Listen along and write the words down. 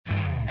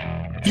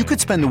You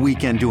could spend the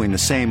weekend doing the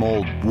same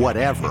old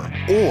whatever,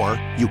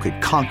 or you could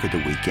conquer the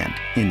weekend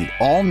in the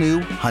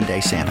all-new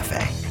Hyundai Santa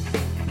Fe.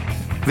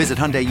 Visit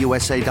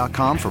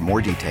HyundaiUSA.com for more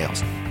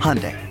details.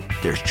 Hyundai,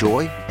 there's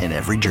joy in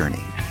every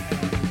journey.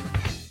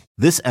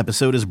 This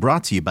episode is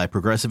brought to you by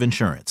Progressive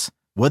Insurance.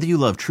 Whether you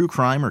love true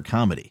crime or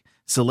comedy,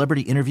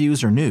 celebrity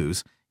interviews or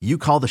news, you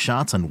call the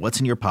shots on what's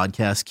in your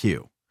podcast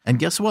queue. And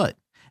guess what?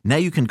 Now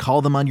you can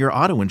call them on your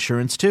auto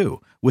insurance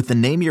too with the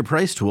Name Your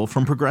Price tool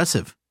from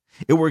Progressive.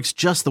 It works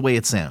just the way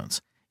it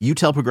sounds. You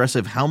tell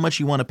Progressive how much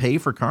you want to pay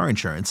for car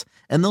insurance,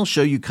 and they'll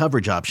show you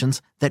coverage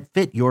options that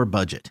fit your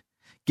budget.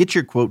 Get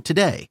your quote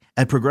today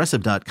at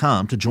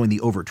Progressive.com to join the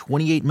over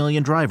 28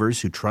 million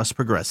drivers who trust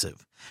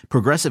Progressive.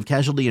 Progressive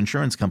Casualty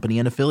Insurance Company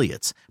and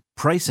Affiliates.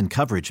 Price and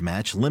coverage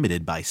match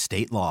limited by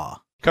state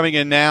law. Coming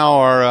in now,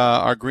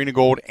 our Green and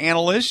Gold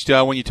analyst.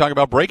 When you talk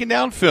about breaking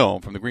down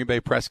film from the Green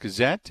Bay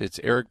Press-Gazette, it's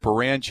Eric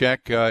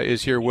Baranczyk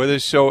is here with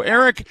us. So,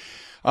 Eric,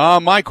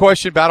 my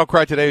question, battle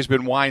cry today has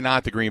been, why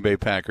not the Green Bay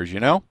Packers, you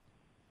know?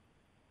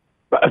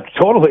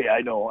 Totally,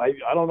 I know. I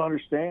don't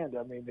understand.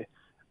 I mean,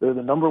 they're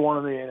the number one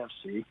in the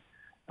NFC.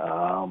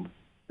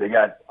 They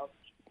got,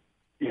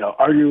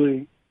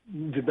 arguably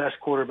the best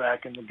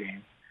quarterback in the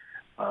game.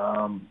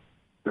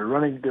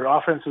 Their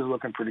offense is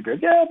looking pretty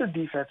good. Yeah, their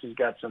defense has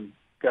got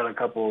a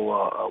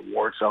couple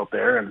warts out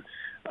there, and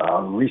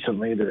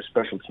recently their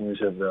special teams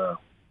have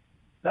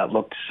not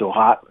looked so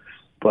hot,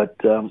 but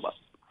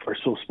are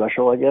so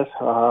special, I guess.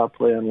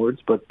 Play on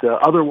words, but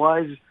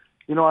otherwise,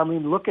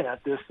 looking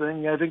at this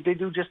thing, I think they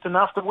do just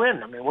enough to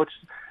win. I mean,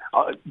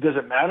 does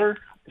it matter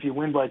if you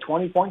win by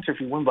 20 points or if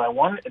you win by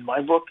 1? In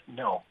my book,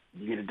 no.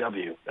 You get a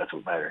W. That's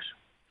what matters.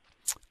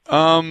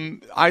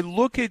 I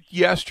look at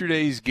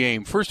yesterday's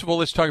game. First of all,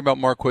 let's talk about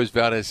Marquez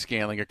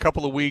Valdes-Scantling. A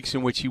couple of weeks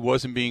in which he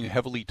wasn't being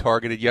heavily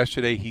targeted.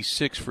 Yesterday, he's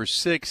 6 for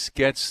 6,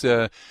 gets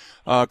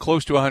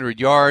close to 100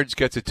 yards,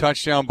 gets a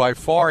touchdown. By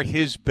far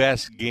his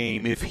best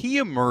game. If he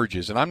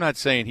emerges, and I'm not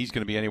saying he's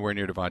going to be anywhere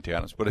near Davante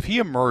Adams, but if he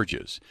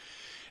emerges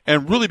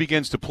and really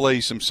begins to play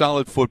some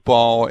solid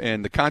football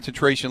and the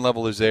concentration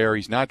level is there,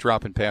 he's not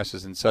dropping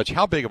passes and such,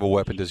 how big of a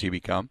weapon does he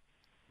become?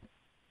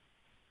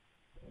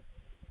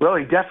 Well,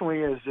 he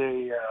definitely is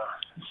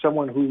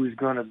someone who is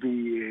going to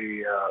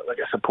be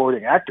a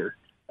supporting actor.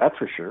 That's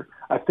for sure.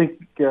 I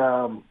think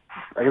the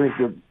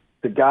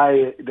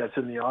guy that's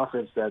in the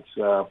offense that's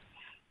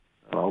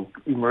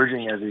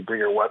emerging as a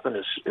bigger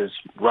weapon is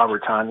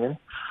Robert Tonyan,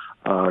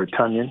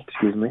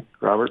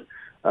 Robert.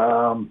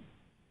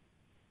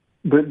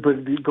 But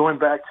going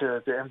back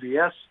to the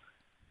MVS,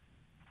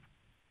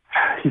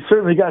 he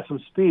certainly got some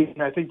speed,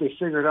 and I think they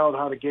figured out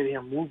how to get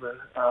him moving,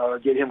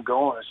 get him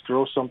going, is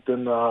throw something.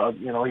 He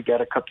got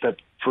to cut that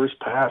first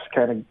pass,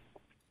 kind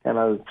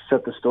of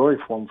set the story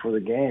for him for the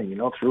game.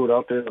 Threw it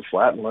out there in the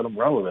flat and let him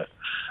run with it.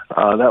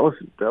 That was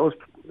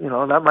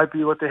that might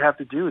be what they have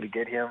to do to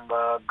get him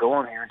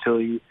going here until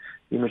he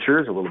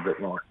matures a little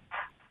bit more.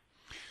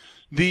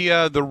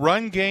 The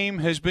run game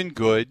has been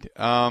good.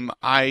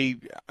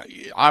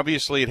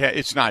 Obviously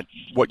it's not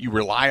what you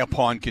rely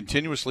upon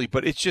continuously,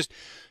 but it's just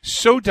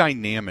so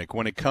dynamic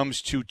when it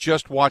comes to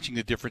just watching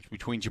the difference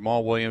between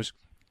Jamal Williams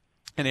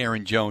and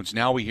Aaron Jones.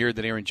 Now we hear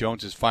that Aaron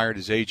Jones has fired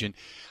his agent.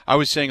 I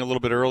was saying a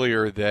little bit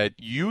earlier that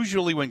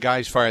usually when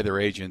guys fire their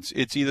agents,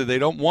 it's either they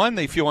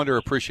feel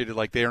underappreciated,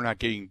 like they are not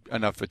getting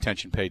enough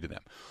attention paid to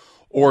them.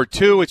 Or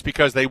 2, it's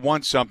because they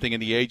want something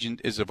and the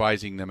agent is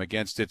advising them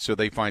against it, so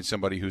they find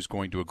somebody who's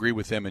going to agree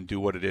with them and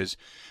do what it is.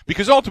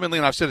 Because ultimately,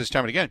 and I've said this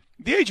time and again,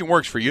 the agent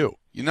works for you.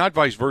 You're not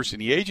vice versa.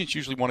 The agents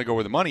usually want to go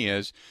where the money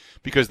is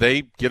because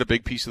they get a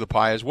big piece of the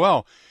pie as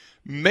well.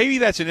 Maybe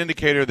that's an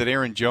indicator that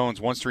Aaron Jones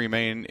wants to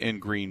remain in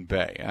Green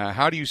Bay.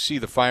 How do you see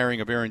the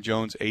firing of Aaron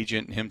Jones'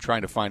 agent and him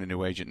trying to find a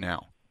new agent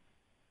now?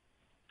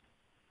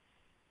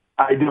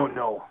 I don't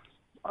know.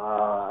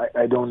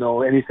 I don't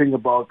know anything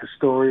about the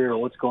story or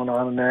what's going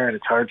on in there, and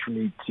it's hard for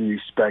me to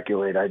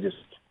speculate. I just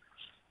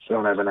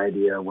don't have an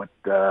idea what's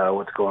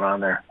going on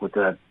there with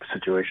that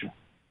situation.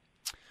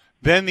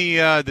 Then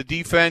the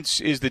defense,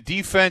 is the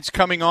defense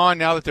coming on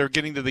now that they're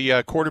getting to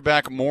the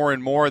quarterback more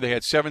and more? They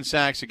had 7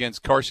 sacks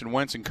against Carson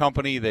Wentz and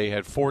company. They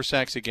had 4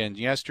 sacks again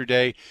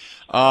yesterday.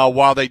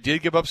 While they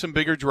did give up some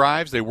bigger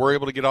drives, they were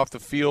able to get off the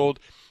field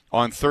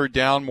on third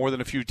down more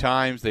than a few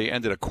times. They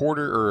ended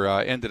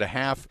a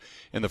half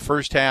in the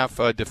first half,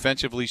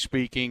 defensively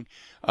speaking.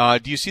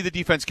 Do you see the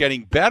defense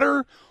getting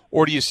better,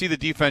 or do you see the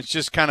defense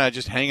just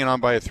hanging on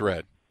by a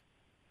thread?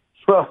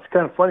 Well, it's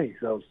kind of funny.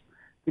 So I was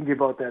thinking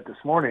about that this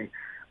morning.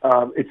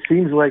 It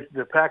seems like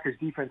the Packers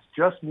defense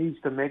just needs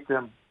to make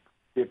the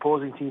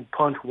opposing team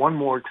punt one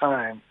more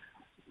time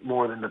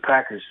more than the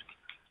Packers.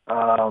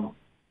 The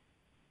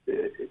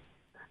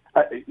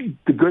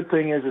good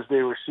thing is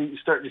they were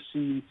starting to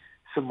see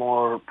some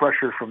more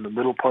pressure from the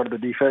middle part of the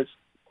defense.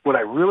 What I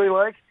really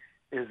like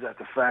is that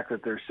the fact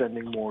that they're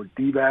sending more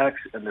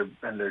D-backs and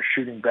they're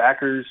shooting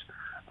backers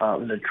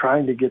and they're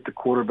trying to get the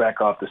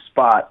quarterback off the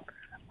spot,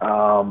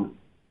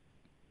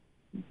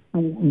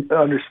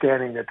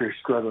 understanding that they're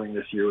struggling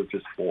this year with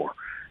just 4.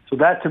 So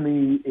that to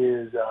me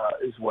is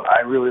what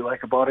I really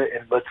like about it.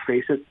 And let's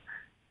face it,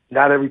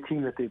 not every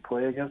team that they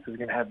play against is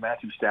going to have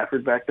Matthew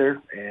Stafford back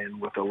there,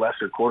 and with a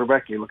lesser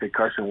quarterback, you look at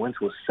Carson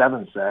Wentz with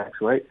 7 sacks,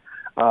 right?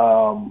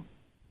 And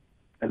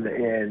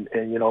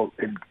you know,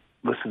 and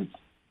listen,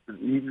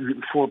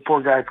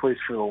 poor guy plays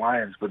for the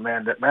Lions, but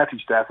man, that Matthew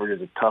Stafford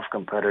is a tough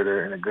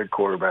competitor and a good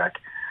quarterback,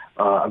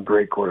 a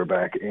great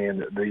quarterback,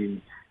 and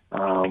the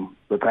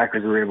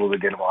Packers were able to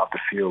get him off the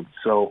field,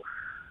 so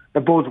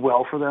that bodes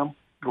well for them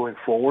going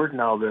forward.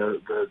 Now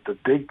the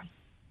big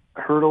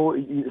hurdle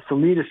for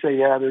me to say,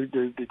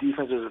 the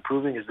defense is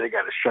improving, is they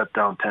got to shut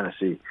down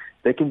Tennessee.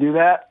 They can do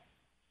that,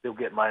 they'll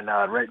get my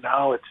nod. Right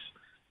now, it's,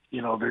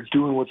 you know, they're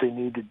doing what they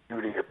need to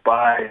do to get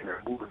by, and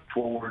they're moving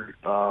forward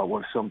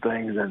with some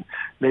things, and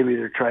maybe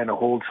they're trying to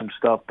hold some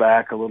stuff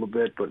back a little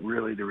bit, but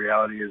really the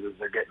reality is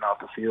they're getting off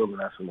the field, and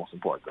that's the most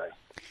important thing.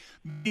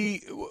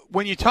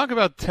 When you talk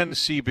about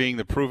Tennessee being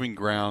the proving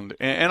ground,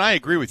 and I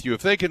agree with you,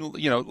 if they can,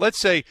 you know, let's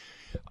say,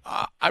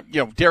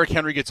 Derrick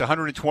Henry gets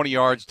 120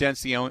 yards,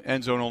 dents the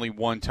end zone only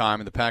one time,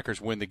 and the Packers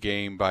win the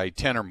game by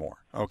 10 or more,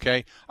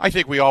 okay? I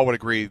think we all would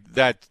agree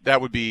that that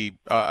would be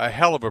a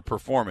hell of a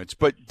performance.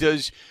 But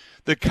does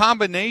the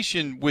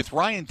combination with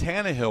Ryan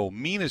Tannehill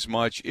mean as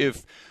much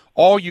if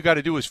all you got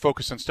to do is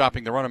focus on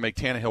stopping the run and make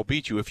Tannehill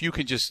beat you? If you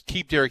can just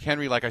keep Derrick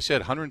Henry, like I said,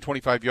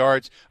 125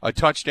 yards, a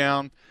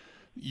touchdown,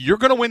 you're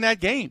going to win that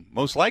game,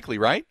 most likely,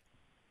 right?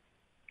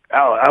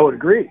 I would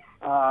agree.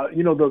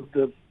 You know,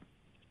 the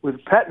with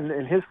Pettine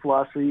and his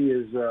philosophy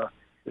is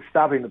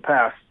stopping the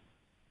pass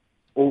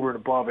over and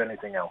above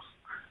anything else.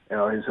 You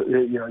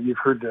know, you've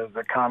heard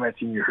the comments,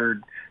 and you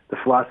heard the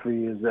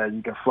philosophy is that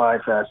you can fly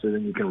faster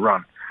than you can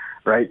run,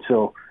 right?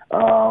 So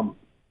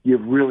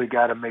you've really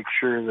got to make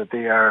sure that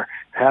they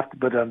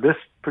but on this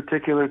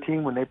particular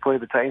team, when they play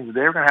the Titans,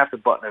 they're going to have to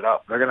button it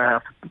up. They're going to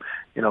have to,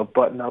 you know,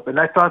 button up. And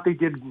I thought they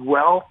did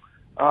well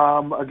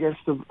against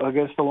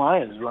the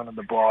Lions running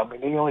the ball. I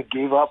mean, they only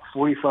gave up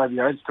 45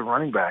 yards to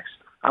running backs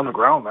on the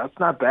ground. That's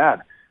not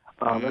bad.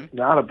 That's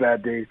not a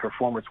bad day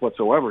performance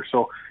whatsoever.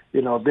 So,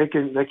 you know, they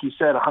can, like you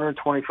said,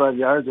 125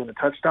 yards and a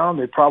touchdown.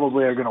 They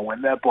probably are going to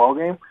win that ball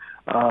game.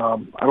 I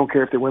don't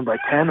care if they win by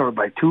 10 or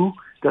by 2.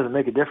 Doesn't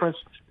make a difference.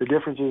 The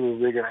difference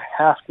is they're going to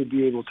have to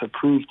be able to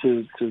prove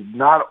to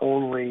not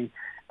only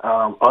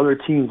other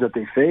teams that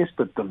they face,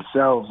 but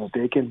themselves, that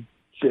they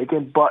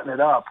can button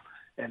it up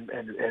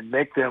and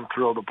make them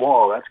throw the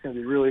ball. That's going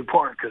to be really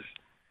important, because,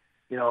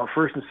 you know,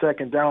 first and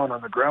second down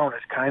on the ground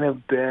has kind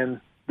of been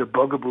the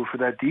bugaboo for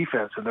that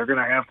defense, and they're going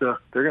to have to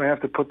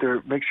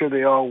make sure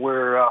they all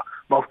wear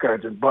mouth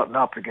guards and button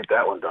up to get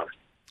that one done.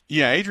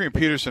 Yeah, Adrian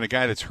Peterson, a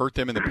guy that's hurt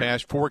them in the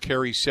past, 4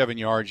 carries, 7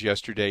 yards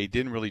yesterday.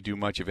 Didn't really do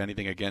much of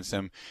anything against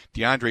them.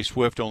 DeAndre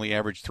Swift only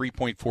averaged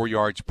 3.4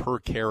 yards per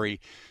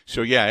carry.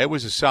 So, yeah, it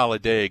was a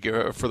solid day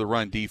for the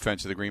run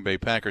defense of the Green Bay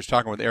Packers.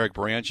 Talking with Eric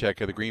Baranchek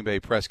of the Green Bay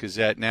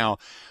Press-Gazette. Now,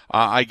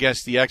 I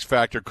guess the X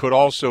factor could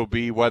also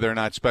be whether or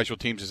not special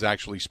teams is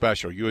actually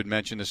special. You had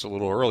mentioned this a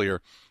little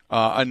earlier.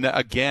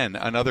 Again,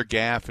 another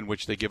gaffe in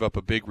which they give up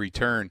a big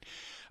return.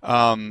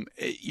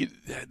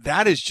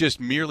 That is just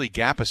merely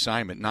gap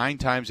assignment 9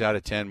 times out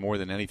of 10 more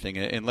than anything,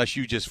 unless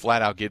you just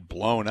flat out get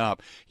blown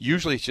up.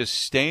 Usually it's just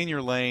stay in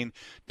your lane,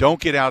 don't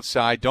get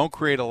outside, don't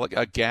create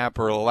a gap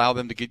or allow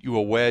them to get you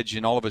a wedge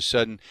and all of a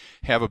sudden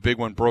have a big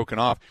one broken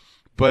off.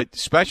 But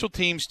special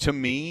teams, to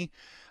me,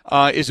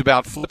 is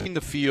about flipping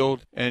the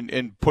field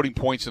and putting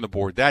points on the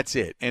board. That's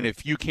it. And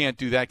if you can't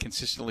do that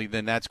consistently,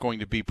 then that's going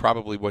to be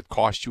probably what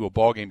costs you a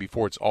ball game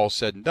before it's all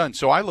said and done.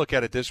 So I look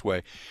at it this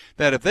way,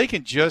 that if they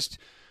can just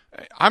 –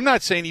 I'm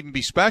not saying even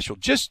be special,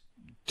 just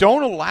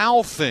don't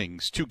allow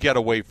things to get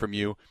away from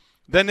you,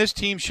 then this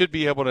team should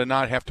be able to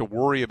not have to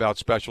worry about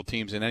special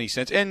teams in any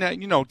sense. And,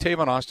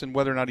 Tavon Austin,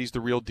 whether or not he's the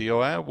real deal,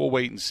 we'll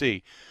wait and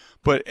see.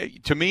 But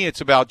to me,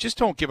 it's about just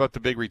don't give up the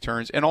big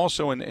returns. And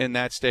also in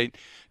that state,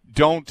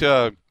 don't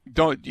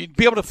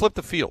be able to flip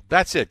the field.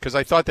 That's it, because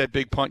I thought that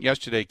big punt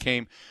yesterday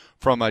came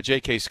from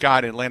J.K.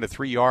 Scott and landed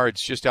 3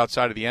 yards just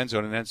outside of the end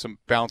zone and then some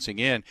bouncing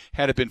in.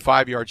 Had it been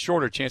 5 yards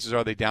shorter, chances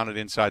are they down it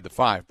inside the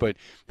 5. But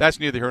that's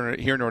neither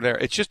here nor there.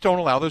 It's just don't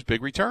allow those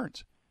big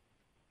returns.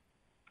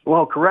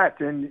 Well, correct.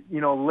 And,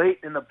 late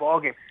in the ball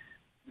game,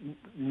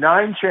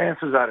 9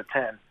 chances out of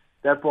 10,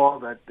 that ball,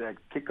 that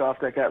kickoff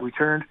that got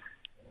returned,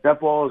 that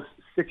ball is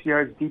 6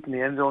 yards deep in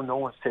the end zone. No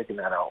one's taking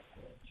that out.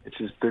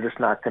 They're just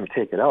not going to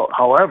take it out.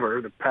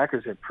 However, the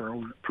Packers have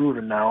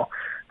proven now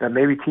that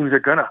maybe teams are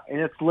going to. And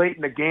it's late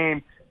in the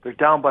game. They're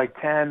down by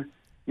 10.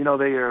 They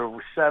are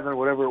 7,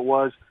 whatever it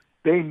was.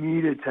 They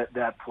needed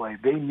that play.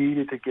 They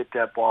needed to get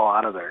that ball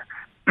out of there.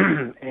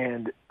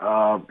 And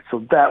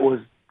so that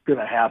was going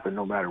to happen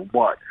no matter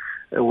what.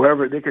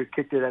 Wherever they could have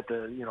kicked it at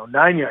the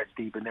 9 yards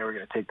deep, and they were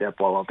going to take that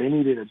ball out. They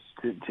needed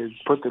to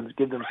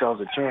give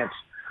themselves a chance.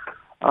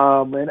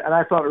 And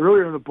I thought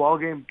earlier in the ball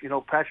game,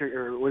 Patrick,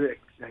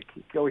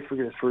 I always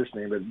forget his first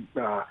name,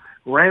 but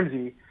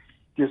Ramsey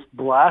just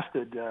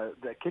blasted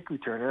that kick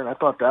returner, and I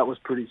thought that was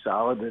pretty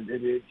solid. And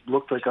it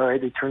looked like, all right,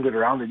 they turned it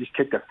around. They just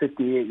kicked a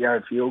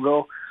 58-yard field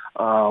goal.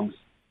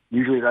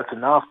 Usually that's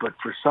enough, but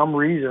for some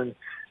reason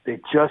they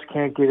just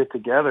can't get it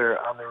together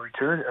on their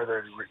return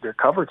or their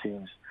cover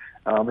teams.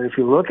 And if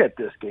you look at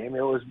this game,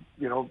 it was,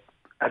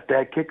 at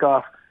that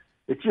kickoff,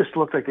 it just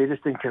looked like they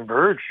just didn't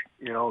converge,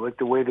 like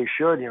the way they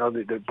should.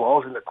 The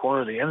ball's in the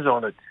corner of the end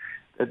zone.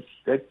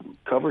 That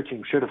cover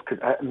team should have,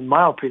 in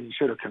my opinion,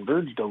 should have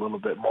converged a little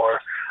bit more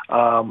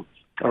around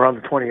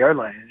the 20-yard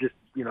line. It just,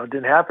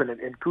 didn't happen.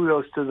 And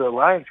kudos to the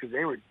Lions because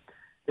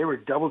they were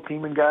double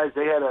teaming guys.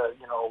 They had a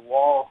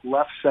wall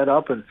left set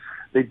up, and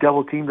they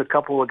double teamed a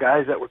couple of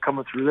guys that were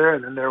coming through there.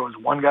 And then there was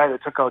one guy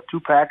that took out two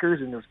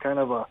Packers, and it was kind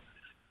of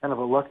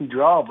a lucky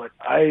draw. But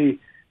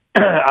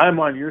I'm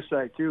on your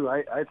side too.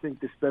 I think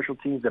the special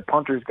teams, the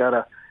punter's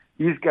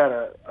he's got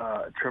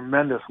a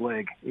tremendous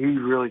leg. He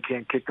really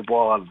can't kick the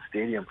ball out of the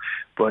stadium.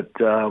 But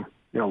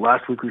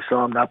last week we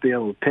saw him not being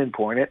able to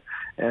pinpoint it,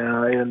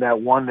 and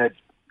that one that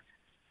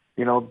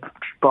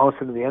bounced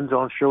into the end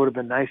zone sure would have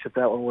been nice if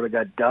that one would have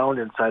got downed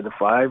inside the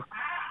 5.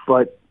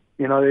 But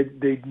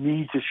they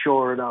need to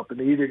shore it up, and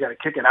they either got to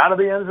kick it out of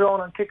the end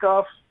zone on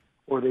kickoffs,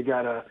 or they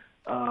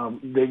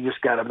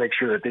just got to make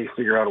sure that they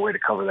figure out a way to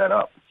cover that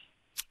up.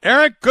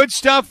 Eric, good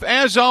stuff.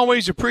 As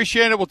always,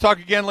 appreciate it. We'll talk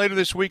again later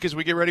this week as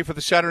we get ready for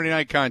the Saturday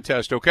night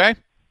contest, okay?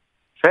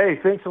 Hey,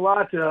 thanks a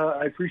lot.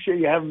 I appreciate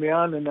you having me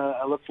on, and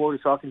I look forward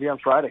to talking to you on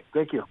Friday.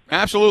 Thank you.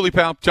 Absolutely,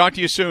 pal. Talk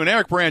to you soon.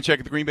 Eric Baranczyk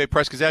at the Green Bay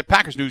Press-Gazette,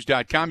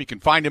 PackersNews.com. You can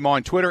find him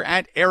on Twitter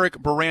at Eric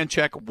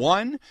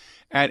Baranczyk1,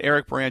 at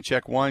Eric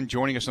Baranczyk1,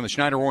 joining us on the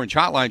Schneider Orange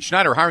Hotline.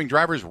 Schneider hiring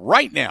drivers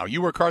right now.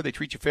 You work hard, they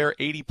treat you fair.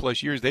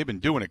 80-plus years they've been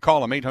doing it.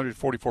 Call them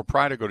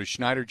 844-PRIDE or go to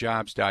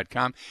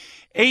SchneiderJobs.com.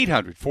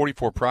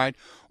 844-PRIDE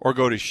or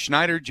go to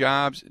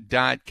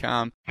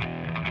SchneiderJobs.com.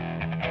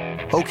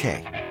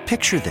 Okay,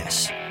 picture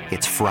this.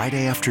 It's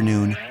Friday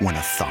afternoon when a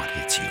thought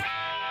hits you.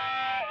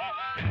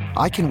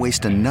 I can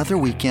waste another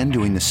weekend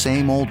doing the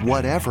same old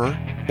whatever,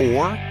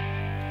 or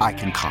I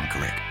can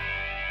conquer it.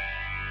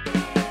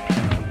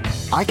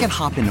 I can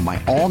hop into my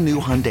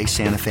all-new Hyundai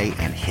Santa Fe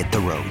and hit the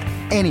road.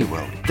 Any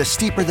road. The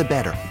steeper, the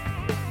better.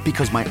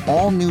 Because my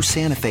all-new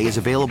Santa Fe is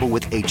available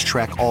with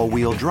H-Track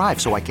all-wheel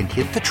drive, so I can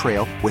hit the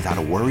trail without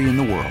a worry in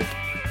the world.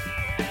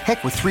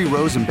 Heck, with 3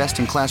 rows and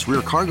best-in-class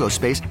rear cargo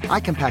space,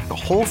 I can pack the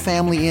whole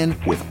family in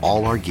with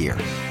all our gear.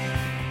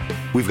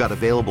 We've got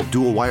available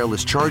dual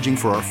wireless charging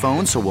for our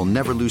phones, so we'll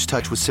never lose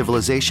touch with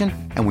civilization,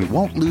 and we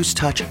won't lose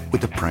touch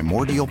with the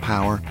primordial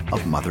power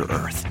of Mother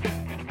Earth.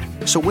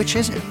 So which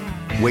is it?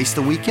 Waste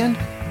the weekend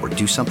or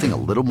do something a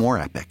little more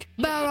epic?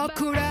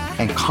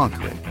 And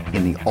conquer it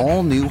in the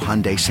all-new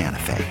Hyundai Santa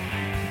Fe.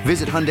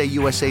 Visit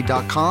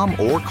HyundaiUSA.com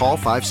or call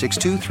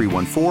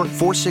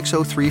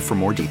 562-314-4603 for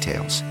more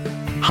details.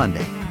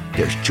 Hyundai,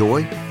 there's joy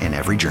in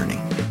every journey.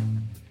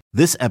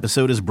 This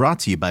episode is brought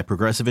to you by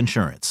Progressive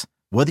Insurance.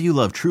 Whether you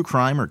love true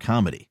crime or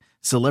comedy,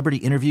 celebrity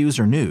interviews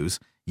or news,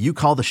 you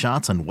call the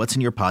shots on what's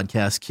in your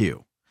podcast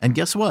queue. And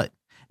guess what?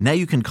 Now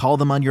you can call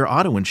them on your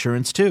auto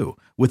insurance too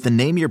with the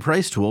Name Your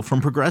Price tool from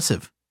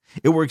Progressive.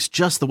 It works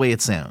just the way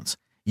it sounds.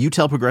 You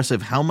tell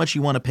Progressive how much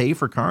you want to pay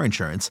for car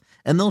insurance,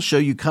 and they'll show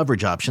you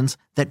coverage options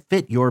that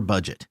fit your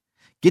budget.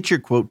 Get your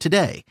quote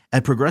today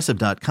at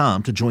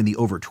Progressive.com to join the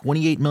over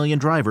 28 million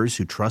drivers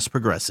who trust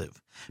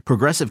Progressive.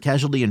 Progressive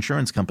Casualty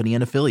Insurance Company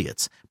and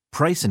Affiliates.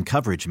 Price and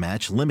coverage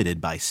match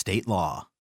limited by state law.